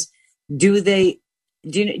members, do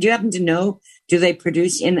you happen to know? Do they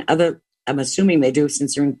produce in other? I'm assuming they do,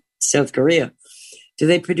 since they're in South Korea. Do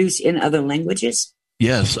they produce in other languages?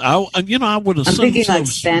 Yes, I would assume. I'm thinking like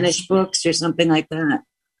Spanish books or something like that.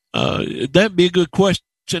 That'd be a good question.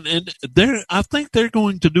 And I think they're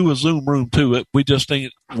going to do a Zoom room too. We just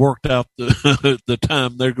ain't worked out the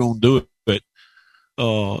time they're going to do it.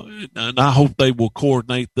 And I hope they will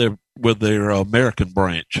coordinate with their American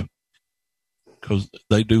branch, because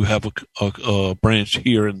they do have a branch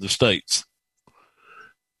here in the States.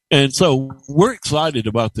 And so we're excited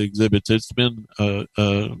about the exhibits. It's been a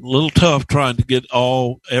little tough trying to get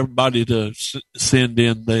everybody to send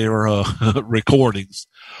in their recordings.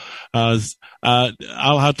 I'll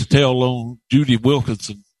have to tell on Judy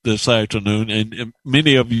Wilkinson this afternoon, and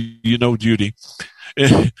many of you know Judy.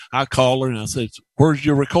 I call her and I said, "Where's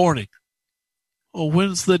your recording?" "Oh,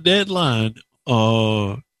 when's the deadline?"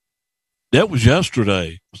 That was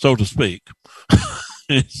yesterday, so to speak.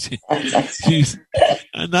 And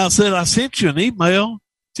I said, "I sent you an email."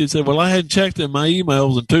 She said, "Well, I hadn't checked in my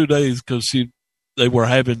emails in 2 days because they were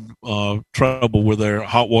having trouble with their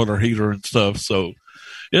hot water heater and stuff." So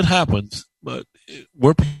it happens, but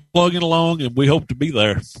we're plugging along, and we hope to be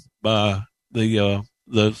there by the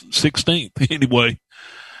 16th anyway.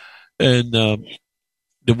 And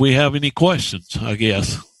do we have any questions, I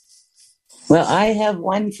guess? Well, I have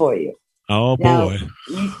one for you. Oh, boy.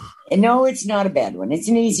 No, it's not a bad one. It's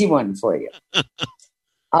an easy one for you.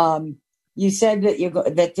 You said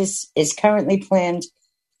that this is currently planned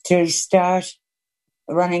to start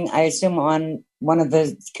running, I assume, on one of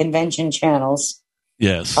the convention channels.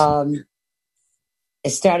 Yes.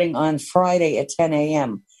 Starting on Friday at 10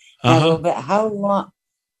 a.m. Uh-huh. Now,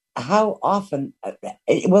 how often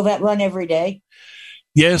will that run every day?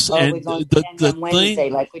 Yes, and the Wednesday,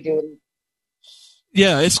 thing, like we do.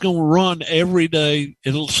 Yeah, it's going to run every day.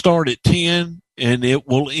 It'll start at 10 and it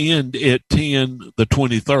will end at 10 the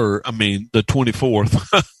 23rd. I mean, the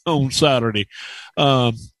 24th on Saturday.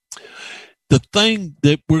 The thing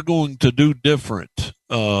that we're going to do different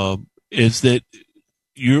is that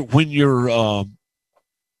when your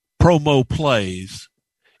promo plays,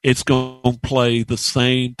 it's going to play the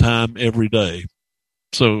same time every day.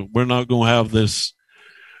 So we're not going to have this.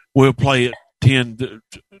 We'll play it 10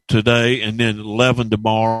 today and then 11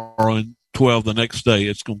 tomorrow and 12 the next day.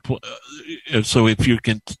 It's going to play. So if you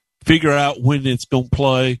can figure out when it's going to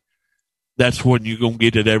play, that's when you're going to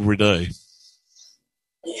get it every day.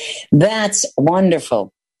 That's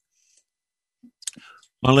wonderful.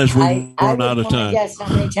 Unless we run out of time. Yes,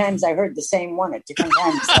 how many times I heard the same one at different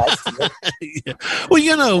times last year. Yeah.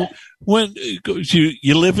 Well, when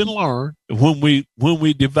you live and learn. When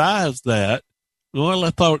we devised that, well,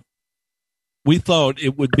 we thought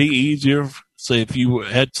it would be easier. Say if you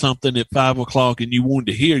had something at 5 o'clock and you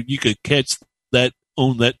wanted to hear, you could catch that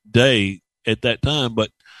on that day at that time.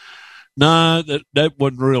 But nah, that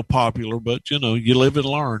wasn't real popular. But you live and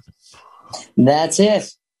learn. That's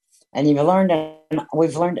it. And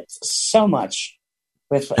we've learned so much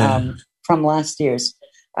from last year's.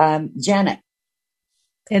 Janet.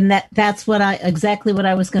 And that's exactly what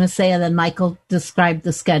I was going to say. And then Michael described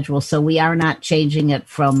the schedule. So we are not changing it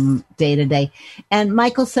from day to day. And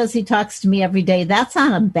Michael says he talks to me every day. That's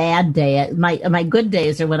on a bad day. My good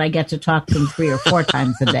days are when I get to talk to him 3 or 4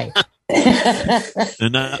 times a day.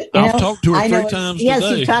 And I've talked to her 3 times today.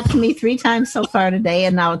 Yes, you talked to me 3 times so far today,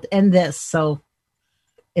 and this. So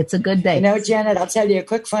it's a good day. Janet, I'll tell you a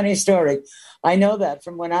quick funny story. I know that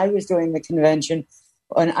from when I was doing the convention,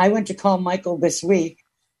 when I went to call Michael this week,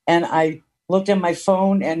 and I looked at my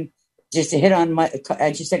phone and just hit on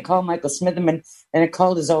I just said, call Michael Smitherman, and it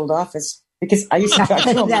called his old office because I used to talk to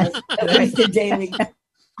him daily.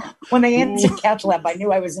 When I answered Cath Lab, I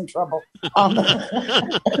knew I was in trouble.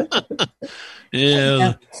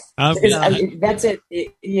 Yeah. That's it.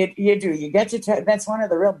 You do. You get to that's one of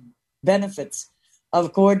the real benefits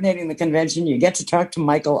of coordinating the convention. You get to talk to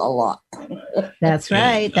Michael a lot. That's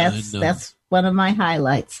right. That's one of my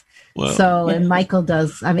highlights. Well, and Michael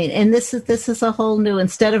does. I mean, and this is a whole new.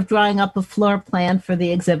 Instead of drawing up a floor plan for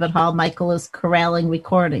the exhibit hall, Michael is corralling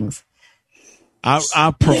recordings.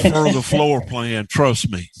 I prefer the floor plan. Trust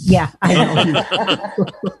me. Yeah, I know.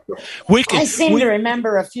 I seem to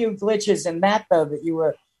remember a few glitches in that, though, that you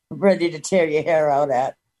were ready to tear your hair out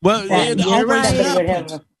at. Well, it always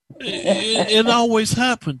happens. It always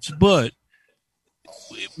happens, but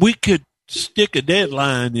we could stick a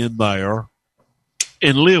deadline in there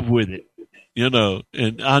and live with it, and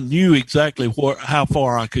I knew exactly how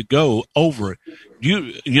far I could go over it.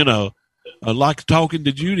 Like talking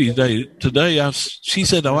to Judy today, she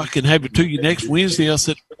said, "Oh, I can have it to you next Wednesday." I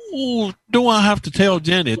said, "Oh, do I have to tell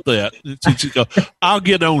Janet that?" And she goes, "I'll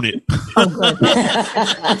get on it." Oh,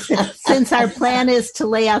 good. Since our plan is to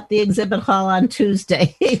lay out the exhibit hall on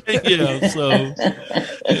Tuesday. Yeah, so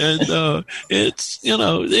and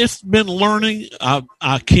it's been learning.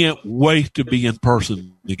 I can't wait to be in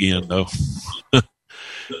person again, though.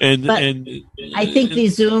 And I think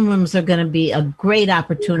these Zoom rooms are going to be a great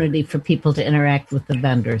opportunity for people to interact with the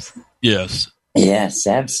vendors. Yes. Yes,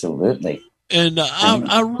 absolutely. And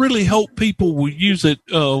I really hope people will use it.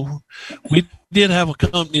 We did have a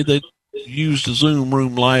company that used a Zoom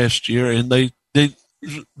room last year, and they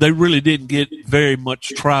really didn't get very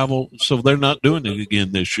much travel, so they're not doing it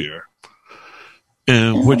again this year.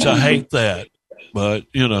 And which I hate that, but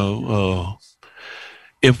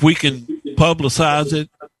if we can publicize it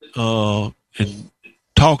and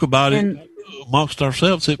talk about it amongst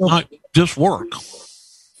ourselves, it might just work.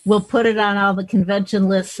 We'll put it on all the convention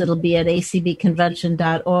lists. It'll be at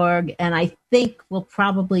acbconvention.org. And I think we'll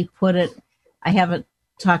probably put it, I haven't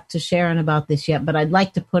talked to Sharon about this yet, but I'd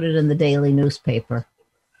like to put it in the daily newspaper.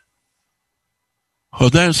 Well,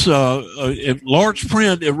 that's large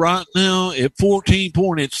print right now at 14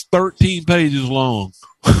 point. It's 13 pages long.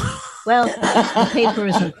 Well, the paper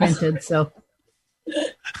isn't printed, so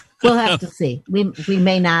we'll have to see. We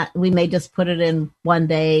may not. We may just put it in one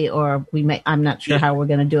day, or we may. I'm not sure how we're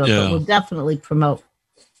going to do it, but we'll definitely promote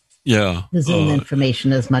the Zoom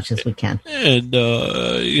information as much as we can. And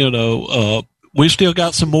we still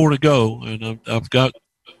got some more to go, and I've got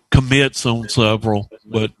commits on several,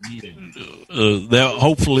 but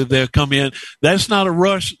hopefully they'll come in. That's not a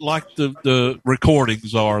rush like the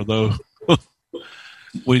recordings are, though.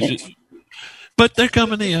 But they're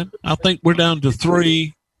coming in. I think we're down to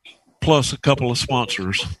 3 plus a couple of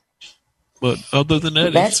sponsors. But other than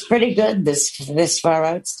that, that's pretty good this far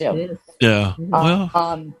out still. Yeah.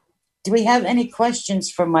 Well, do we have any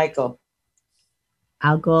questions for Michael?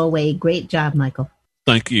 I'll go away. Great job, Michael.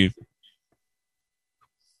 Thank you.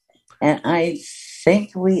 And I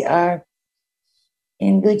think we are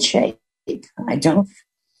in good shape. I don't.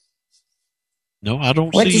 No, I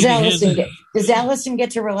don't what see does Allison get. Does Allison get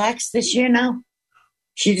to relax this year now?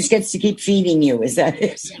 She just gets to keep feeding you. Is that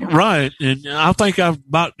it? Right. And I think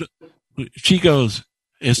she goes,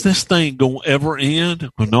 is this thing going to ever end?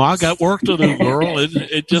 Well, no, I got work to do, girl.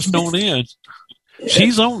 It just don't end.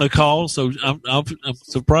 She's on the call, so I'm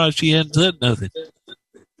surprised she hadn't said nothing.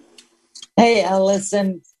 Hey,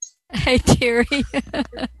 Allison. Hey, Terry.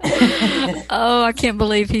 Oh, I can't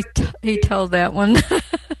believe he told that one.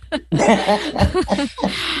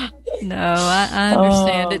 No, I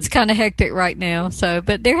understand. It's kind of hectic right now. So,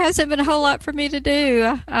 but there hasn't been a whole lot for me to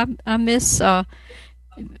do. I miss,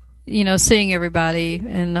 seeing everybody,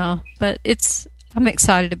 and but I'm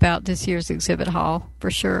excited about this year's exhibit hall for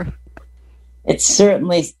sure. It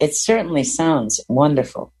certainly sounds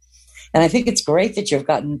wonderful, and I think it's great that you've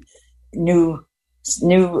gotten new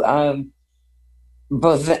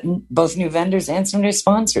both new vendors and some new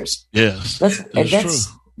sponsors. Yes,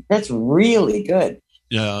 that's really good.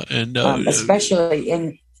 Yeah, and especially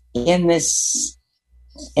in these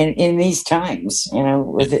times,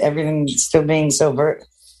 with everything still being so virtual.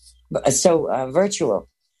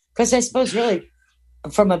 Because I suppose, really,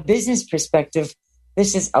 from a business perspective,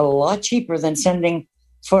 this is a lot cheaper than sending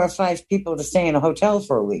 4 or 5 people to stay in a hotel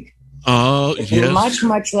for a week. Yes,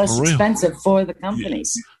 much less expensive for the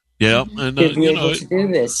companies. Yeah, and to be able to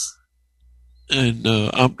do this. And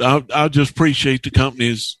I just appreciate the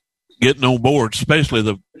companies getting on board, especially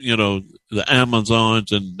the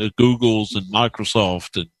Amazons and the Googles and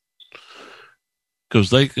Microsoft, and because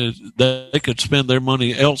they could spend their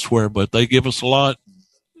money elsewhere, but they give us a lot.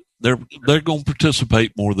 They're going to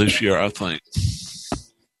participate more this year, I think.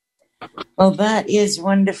 Well, that is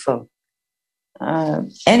wonderful.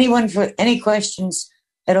 Anyone for any questions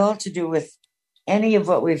at all to do with any of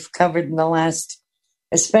what we've covered in the last,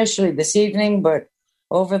 especially this evening, but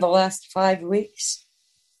over the last 5 weeks?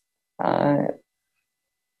 I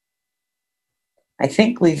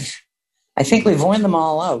think we've worn them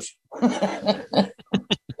all out.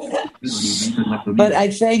 But I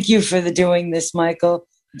thank you for doing this, Michael.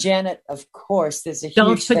 Janet, of course, there's a huge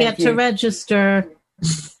Don't forget to register.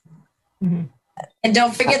 And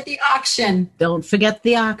don't forget the auction. Don't forget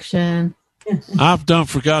the auction. I've done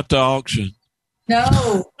forgot the auction.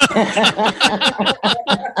 No.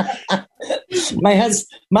 My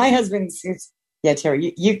husband says, yeah,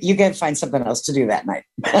 Terry, you got to find something else to do that night.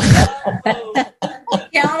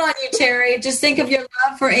 Count on you, Terry. Just think of your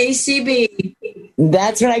love for ACB.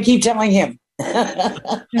 That's what I keep telling him.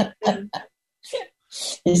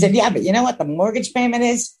 He said, yeah, but you know what the mortgage payment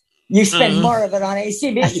is? You spend more of it on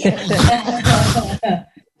ACB.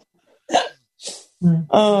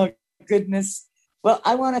 Oh, goodness. Well,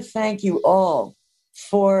 I want to thank you all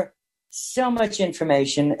for so much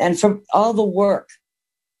information and for all the work,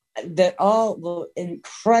 all the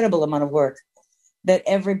incredible amount of work that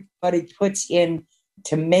everybody puts in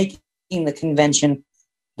to making the convention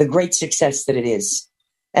the great success that it is.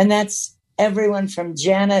 And that's everyone from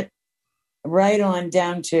Janet right on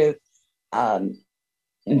down to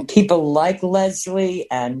people like Leslie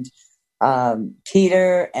and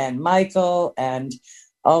Peter and Michael and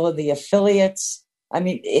all of the affiliates. I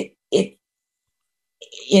mean, it they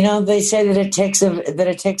say that it takes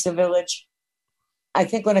a village. I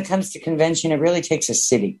think when it comes to convention, it really takes a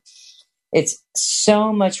city. It's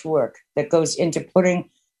so much work that goes into putting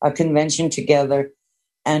a convention together.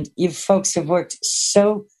 And you folks have worked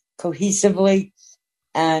so cohesively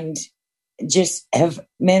and just have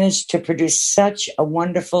managed to produce such a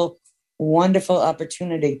wonderful, wonderful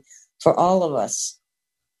opportunity for all of us.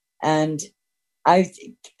 And I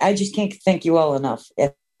just can't thank you all enough.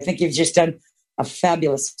 I think you've just done a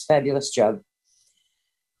fabulous, fabulous job.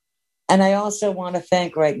 And I also want to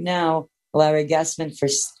thank right now Larry Gassman for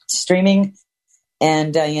streaming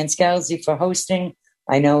and Diane Scalzi for hosting.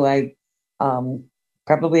 I know I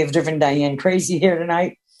probably have driven Diane crazy here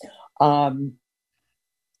tonight.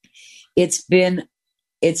 It's been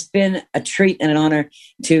a treat and an honor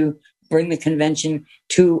to bring the convention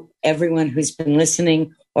to everyone who's been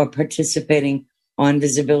listening or participating on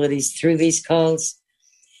Visibilities through these calls.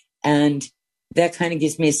 And that kind of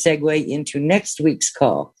gives me a segue into next week's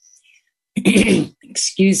call.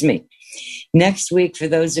 Excuse me. Next week, for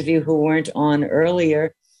those of you who weren't on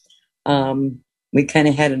earlier, we kind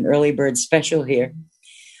of had an early bird special here.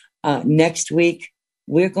 Next week,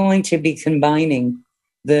 we're going to be combining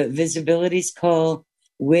the Visibilities call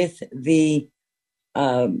with the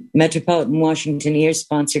Metropolitan Washington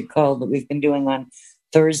Ear-sponsored call that we've been doing on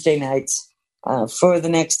Thursday nights for the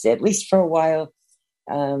next, at least for a while,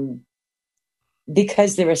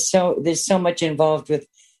 because there's so much involved with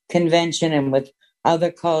convention and with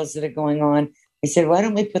other calls that are going on. We said, why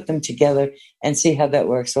don't we put them together and see how that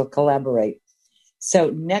works? We'll collaborate. So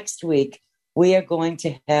next week, we are going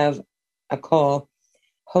to have a call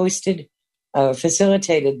hosted,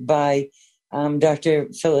 facilitated by Dr.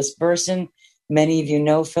 Phyllis Burson. Many of you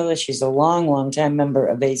know Phyllis. She's a long, long time member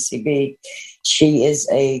of ACB. She is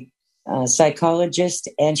a psychologist,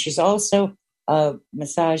 and she's also a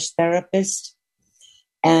massage therapist.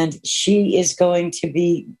 And she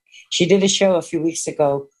did a show a few weeks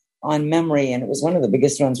ago on memory, and it was one of the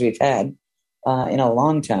biggest ones we've had in a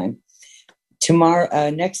long time.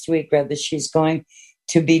 Next week, she's going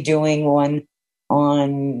to be doing one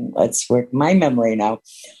on, let's work my memory now.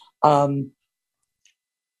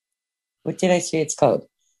 What did I say it's called?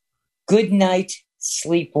 Good Night,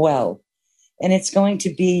 Sleep Well. And it's going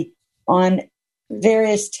to be on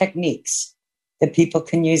various techniques that people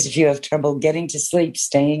can use if you have trouble getting to sleep,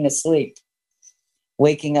 staying asleep,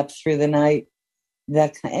 waking up through the night,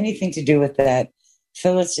 anything to do with that.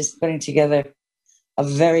 Phyllis is putting together a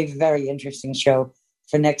very, very interesting show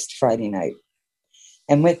for next Friday night.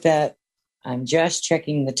 And with that, I'm just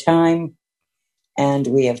checking the time, and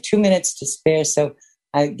we have 2 minutes to spare. So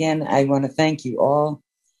I want to thank you all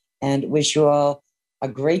and wish you all a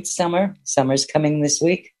great summer. Summer's coming this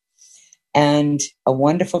week, and a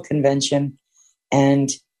wonderful convention. And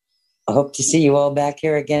I hope to see you all back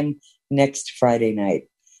here again next Friday night.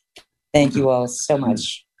 Thank you all so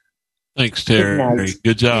much. Thanks, Terry.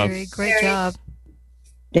 Good job. Terry, great job.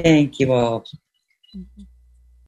 Thank you all. Mm-hmm.